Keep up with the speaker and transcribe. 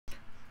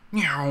Yo,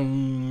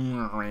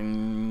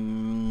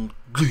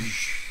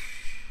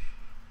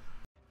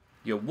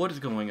 what is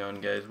going on,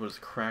 guys? What is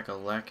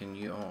crack-a-lackin'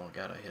 you? Oh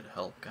god, I hit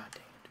help. God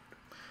dang it,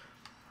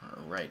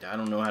 dude. Alright, I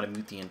don't know how to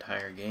mute the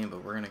entire game,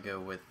 but we're gonna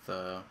go with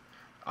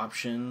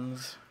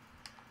options.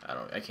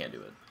 I can't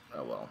do it.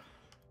 Oh well.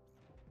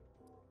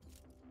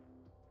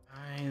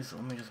 Guys,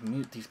 let me just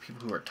mute these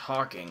people who are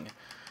talking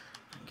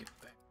and get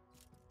back.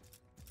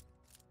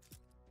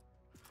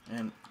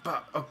 And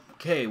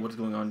okay, what's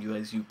going on, you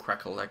guys? You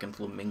crack-a-lackin'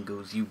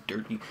 flamingos, you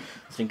dirty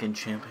stinking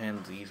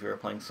chimpanzees. We are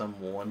playing some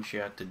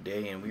one-shot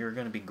today, and we are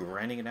going to be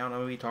grinding it out. I'm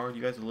going to be talking to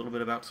you guys a little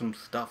bit about some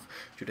stuff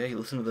today.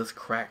 Listen to this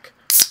crack.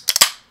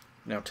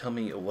 Now tell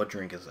me, what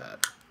drink is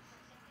that?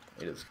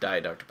 It is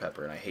Diet Dr.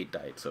 Pepper, and I hate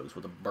diet sodas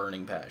with a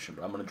burning passion,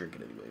 but I'm going to drink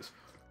it anyways.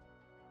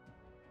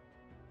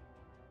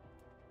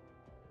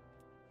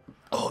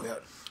 Oh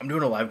god, I'm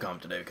doing a live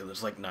comp today because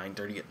it's like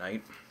 9:30 at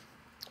night.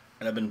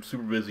 And I've been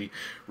super busy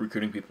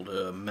recruiting people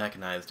to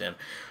Mechanized, and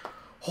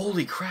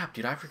holy crap,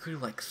 dude, I've recruited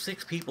like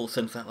 6 people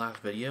since that last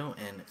video,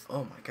 and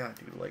oh my god,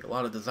 dude, like a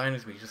lot of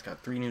designers. We just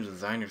got 3 new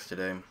designers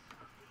today.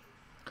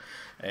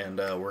 And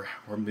we're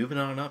moving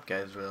on up,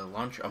 guys.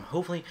 Launch. I'm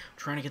hopefully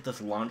trying to get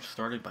this launch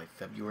started by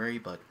February,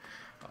 but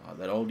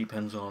that all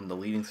depends on the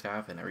leading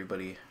staff and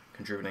everybody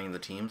contributing to the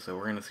team, so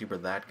we're going to see where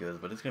that goes,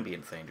 but it's going to be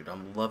insane, dude.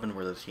 I'm loving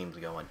where this team's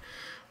going.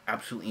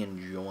 Absolutely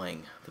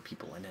enjoying the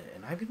people in it,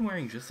 and I've been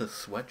wearing just a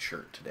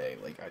sweatshirt today.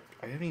 Like,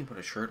 I haven't even put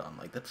a shirt on.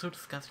 Like, that's so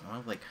disgusting. I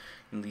have, like,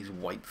 these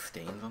white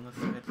stains on the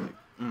side.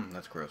 Like,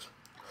 that's gross.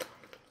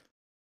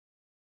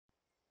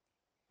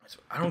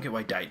 I don't get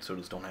why diet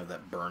sodas don't have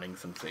that burning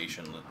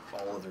sensation that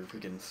all other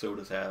freaking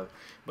sodas have,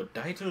 but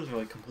diet sodas are,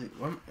 like, complete.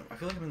 I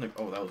feel like I'm in the.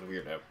 Oh, that was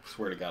weird. I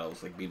swear to God, I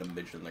was, like, being a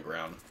midget in the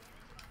ground.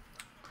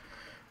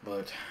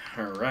 But,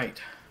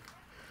 alright.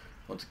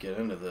 Let's get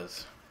into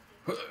this.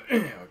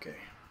 Okay.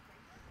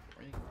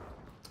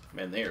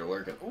 Man, they are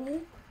lurking.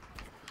 Ooh.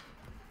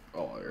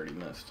 Oh, I already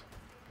missed.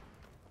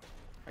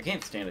 I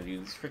can't stand it,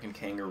 dude. These freaking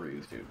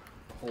kangaroos, dude.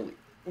 Holy.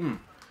 Dude,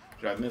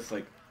 I missed,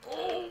 like.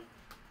 Oh.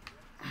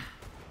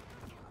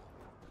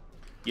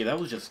 Yeah, that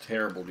was just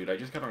terrible, dude. I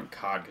just got on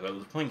COD because I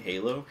was playing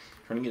Halo,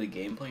 trying to get a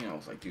gameplay, and I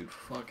was like, dude,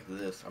 fuck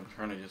this. I'm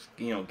trying to just,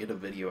 you know, get a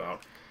video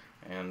out.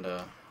 And,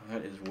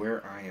 that is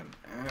where I am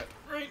at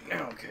right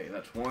now. Okay,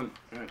 that's 1.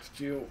 That's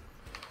 2.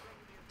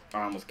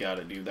 I almost got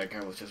it, dude. That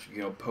guy was just, you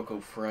know, Poco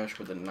Fresh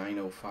with a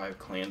 905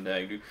 clan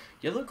tag, dude.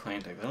 Yellow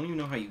clan tags. I don't even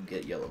know how you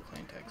get yellow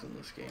clan tags in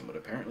this game, but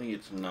apparently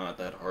it's not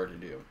that hard to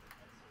do.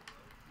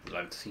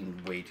 I've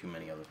seen way too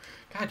many of them.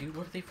 God, dude,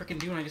 what are they freaking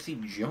doing? I just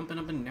see jumping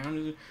up and down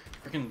the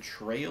freaking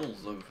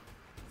trails of...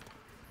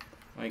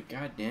 Like,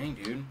 god dang,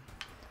 dude.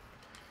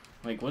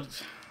 Like,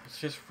 what's... It's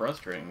just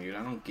frustrating, dude.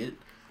 I don't get...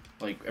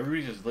 Like,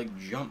 everybody just, like,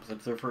 jumps.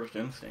 That's their first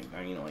instinct. I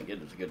mean, you know, I get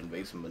it's a good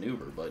invasive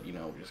maneuver, but, you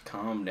know, just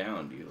calm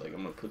down, dude. Like,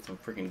 I'm gonna put some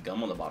freaking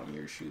gum on the bottom of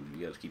your shoes if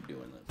you guys keep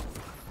doing this.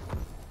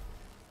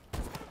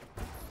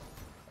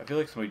 I feel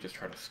like somebody just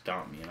tried to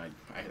stomp me, and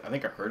I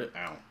think I heard it.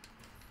 Ow.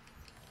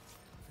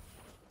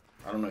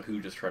 I don't know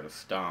who just tried to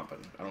stomp,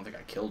 and I don't think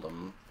I killed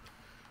him.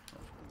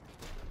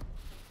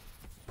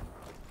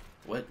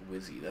 Wet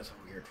Wizzy, that's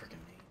a weird freaking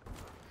name.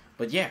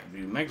 But yeah,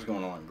 dude, Meg's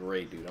going along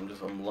great, dude.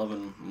 I'm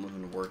loving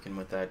working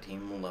with that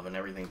team. I'm loving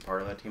everything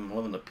part of that team. I'm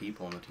loving the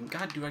people on the team.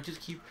 God, dude, I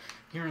just keep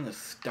hearing the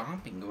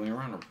stomping going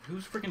around.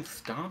 Who's freaking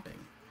stomping?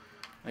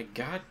 Like,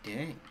 god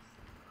dang.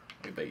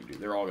 I bet you,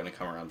 dude. They're all gonna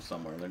come around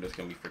somewhere, and they're just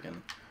gonna be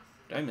freaking...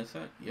 Did I miss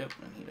that? Yep,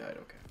 and he died.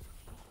 Okay.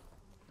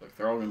 Look,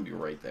 they're all gonna be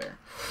right there.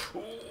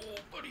 Oh,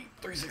 buddy,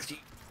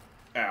 360.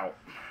 Ow.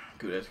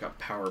 Good, I just got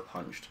power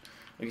punched.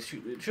 Like,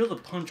 it shows a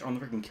punch on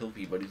the freaking kill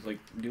feed, but he's like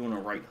doing a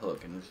right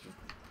hook, and it's just...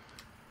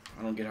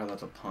 I don't get how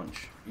that's a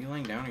punch. Are you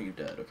laying down or are you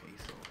dead? Okay, he's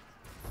still...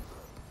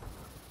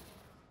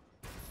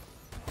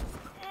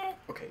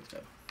 Okay, he's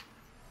dead.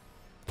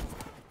 Look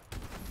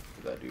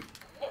at that dude.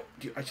 Oh,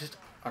 dude,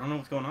 I don't know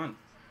what's going on.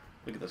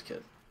 Look at this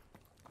kid.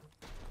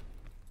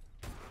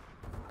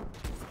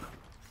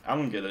 I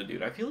don't get it,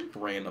 dude. I feel like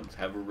randoms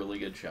have really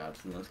good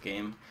shots in this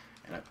game,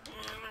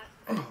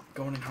 and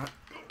going in hot.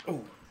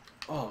 Oh,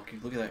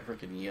 dude, look at that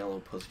freaking yellow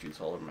puss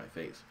juice all over my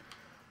face.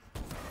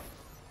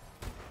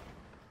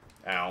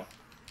 Ow.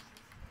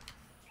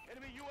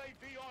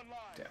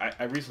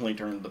 I recently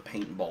turned the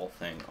paintball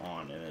thing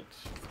on, and it's...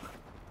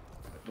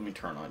 Let me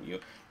turn on you.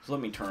 Just let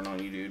me turn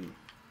on you, dude.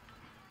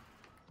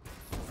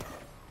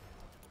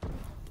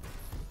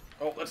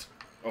 Oh, let's...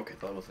 Okay,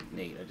 that wasn't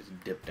Nate. I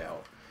just dipped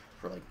out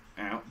for, like...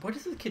 Ow. What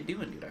is this kid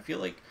doing, dude? I feel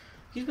like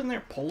he's been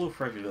there. Polo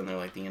Fresh has been there,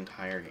 like, the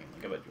entire game.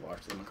 Like, I bet you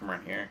watch them come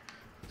around here.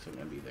 He's still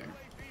gonna be there.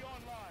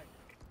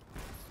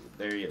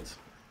 There he is.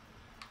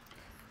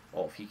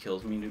 Oh, if he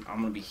kills me, dude,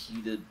 I'm gonna be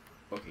heated.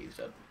 Okay, he's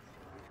dead.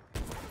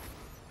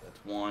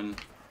 That's 1.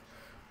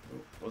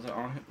 Was that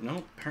on him?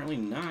 No, apparently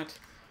not.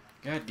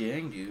 God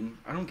dang, dude.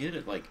 I don't get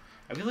it. Like,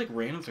 I feel like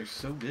randoms are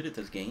so good at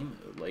this game.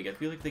 Like, I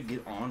feel like they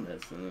get on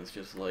this, and it's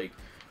just like,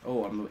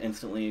 oh, I'm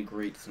instantly a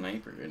great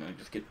sniper, and I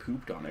just get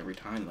pooped on every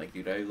time. Like,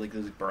 dude, I have, like,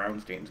 those brown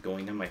stains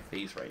going in my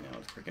face right now.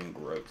 It's freaking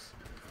gross.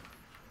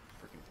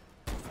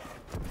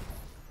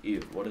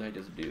 Ew, what did I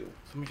just do?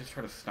 Somebody just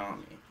try to stop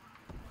me.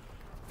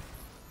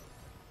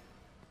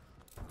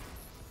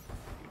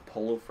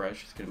 Polo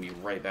Fresh is gonna be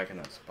right back in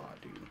that spot,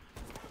 dude.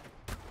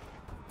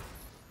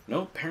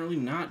 No, apparently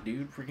not,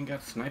 dude. Freaking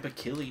got Snipe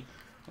Achilles,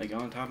 like,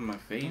 on top of my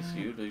face,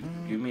 dude. Like,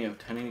 give me a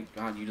 10.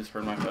 God, you just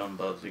heard my phone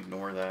buzz.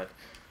 Ignore that.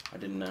 I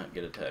did not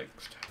get a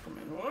text from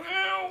anyone.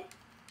 Ow!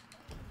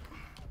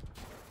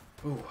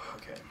 Ooh,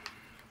 okay.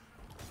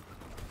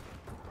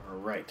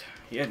 Alright.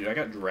 Yeah, dude, I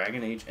got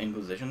Dragon Age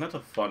Inquisition. That's a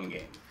fun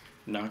game.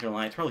 Not gonna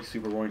lie, it's probably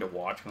super boring to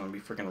watch because I'm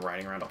gonna be freaking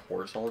riding around a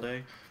horse all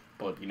day.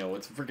 But, you know,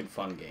 it's a freaking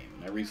fun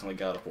game. I recently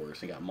got a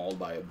horse and got mauled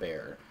by a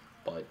bear.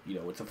 But, you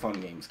know, it's a fun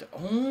game still.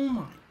 Oh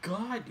my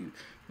god, dude.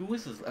 Who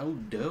is this?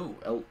 LJ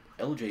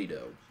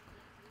Doe.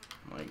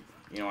 Like,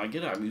 you know, I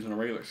get it. I'm using a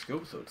regular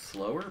scope, so it's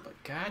slower. But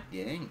god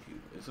dang,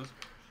 dude. Is this...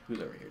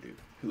 Who's over here, dude?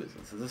 Who is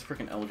this? Is this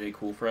freaking LJ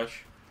Cool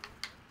Fresh?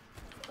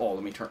 Oh,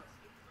 let me turn...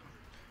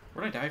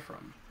 Where'd I die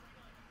from?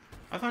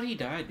 I thought he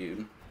died,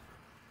 dude.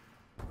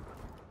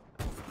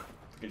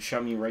 Freaking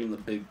shot me right in the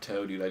big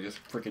toe, dude. I just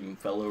freaking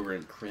fell over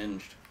and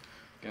cringed.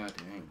 God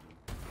dang.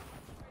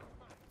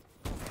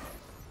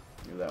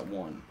 Look at that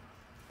one.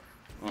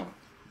 Oh.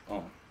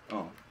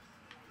 Oh,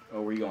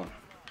 where you going?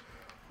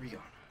 Where you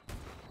going?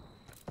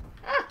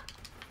 Ah!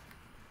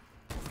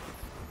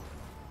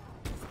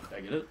 Did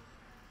I get it?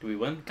 Do we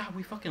win? God,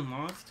 we fucking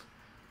lost.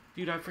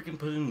 Dude, I freaking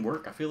put in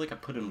work. I feel like I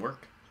put in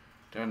work.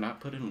 Did I not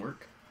put in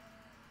work?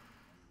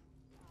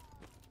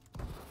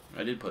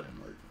 I did put in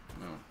work.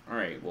 No.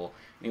 Alright, well,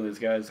 anyways,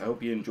 guys, I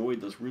hope you enjoyed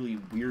this really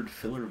weird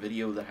filler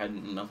video that had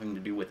nothing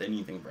to do with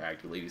anything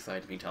practically,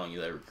 besides me telling you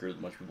that I recruited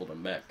a bunch of people to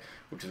mech,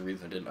 which is the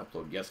reason I didn't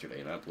upload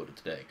yesterday, and I uploaded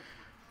today.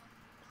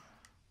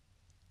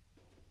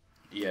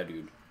 Yeah,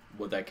 dude.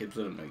 What that kid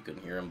said, I know you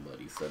couldn't hear him, but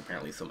he said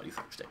apparently somebody's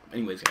mistake.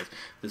 Anyways, guys,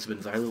 this has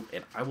been Xylo,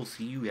 and I will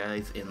see you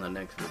guys in the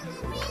next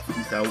video.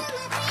 Peace out.